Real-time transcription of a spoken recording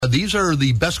These are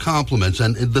the best compliments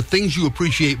and the things you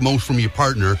appreciate most from your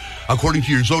partner, according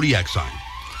to your zodiac sign.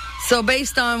 So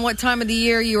based on what time of the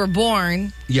year you were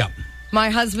born, my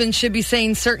husband should be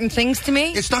saying certain things to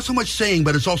me? It's not so much saying,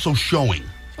 but it's also showing.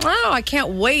 Oh, I can't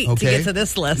wait to get to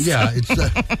this list. Yeah, it's...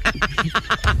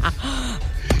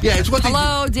 it's what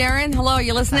Hello, Darren. Hello, are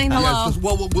you listening? Hello. Yes,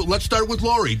 well, let's start with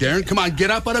Lori. Darren, come on, get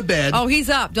up out of bed. Oh, he's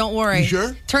up. Don't worry. You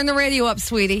sure? Turn the radio up,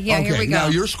 sweetie. Yeah, okay, here we go. Now,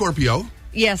 you're a Scorpio.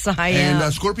 Yes, I am.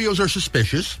 And Scorpios are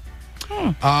suspicious,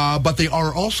 but they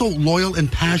are also loyal and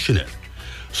passionate.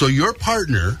 So your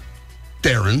partner,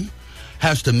 Darren,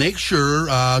 has to make sure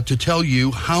to tell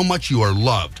you how much you are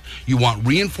loved. You want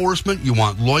reinforcement, you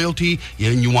want loyalty,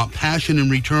 and you want passion in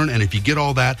return. And if you get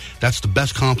all that, that's the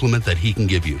best compliment that he can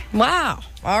give you. Wow.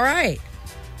 All right.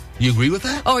 You agree with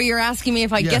that? Oh, you're asking me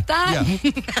if I get that?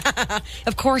 Yeah.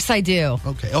 Of course I do.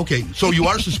 Okay. So you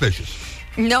are suspicious.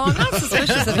 No, I'm not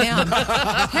suspicious of him.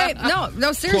 Hey,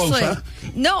 no, seriously. Close, huh?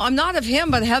 No, I'm not of him,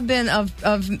 but have been of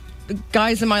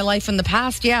guys in my life in the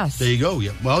past, yes. There you go.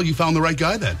 Yeah. Well, you found the right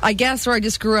guy then. I guess, or I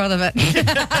just grew out of it.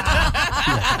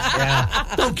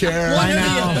 Don't care.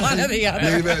 One or the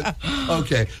other. Leave it.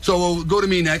 Okay. So we'll go to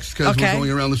me next because we're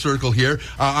going around the circle here.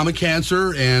 I'm a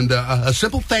Cancer, and a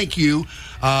simple thank you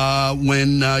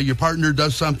when your partner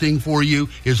does something for you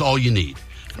is all you need.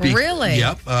 Really?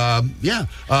 Yep. Yeah.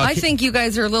 I think you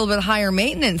guys are a little bit higher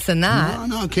maintenance than that.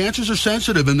 No. Cancers are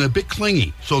sensitive and a bit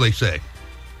clingy, so they say.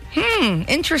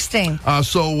 Interesting.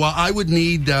 So I would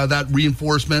need that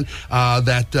reinforcement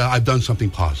that I've done something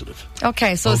positive.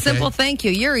 Okay, so a simple thank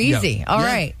you. You're easy. All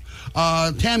right.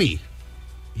 Tammy,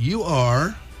 you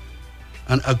are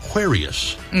an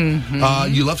Aquarius.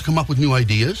 Mm-hmm. You love to come up with new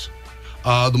ideas.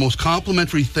 The most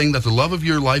complimentary thing that the love of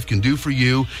your life can do for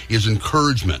you is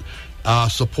encouragement.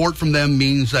 Support from them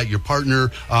means that your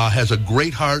partner has a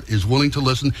great heart, is willing to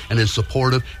listen, and is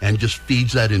supportive, and just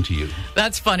feeds that into you.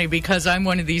 That's funny because I'm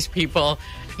one of these people.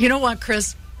 You know what,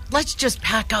 Chris? Let's just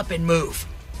pack up and move.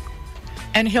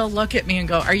 And he'll look at me and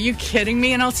go, are you kidding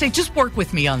me? And I'll say, just work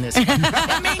with me on this. It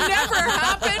may never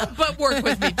happen, but work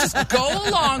with me. Just go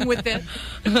along with it.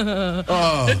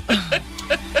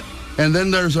 And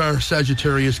then there's our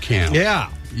Sagittarius Camp.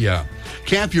 Yeah.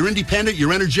 Camp, you're independent,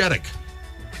 you're energetic.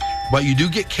 But you do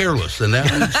get careless, and that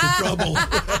leads to trouble.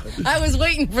 I was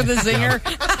waiting for the zinger.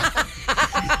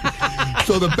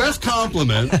 So the best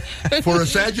compliment for a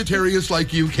Sagittarius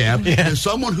like you, Camp, is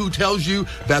someone who tells you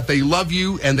that they love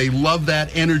you and they love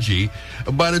that energy,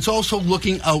 but it's also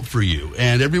looking out for you.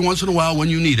 And every once in a while, when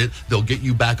you need it, they'll get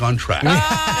you back on track.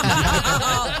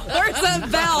 Where's that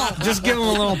bell? Just give them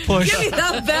a little push. Give me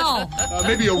that bell.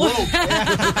 Maybe a rope.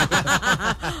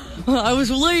 I was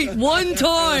late one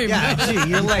time. Yeah, gee,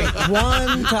 you're late.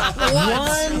 One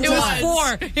time. It was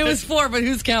 4. It was 4, but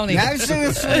who's counting? Actually, it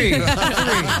was 3.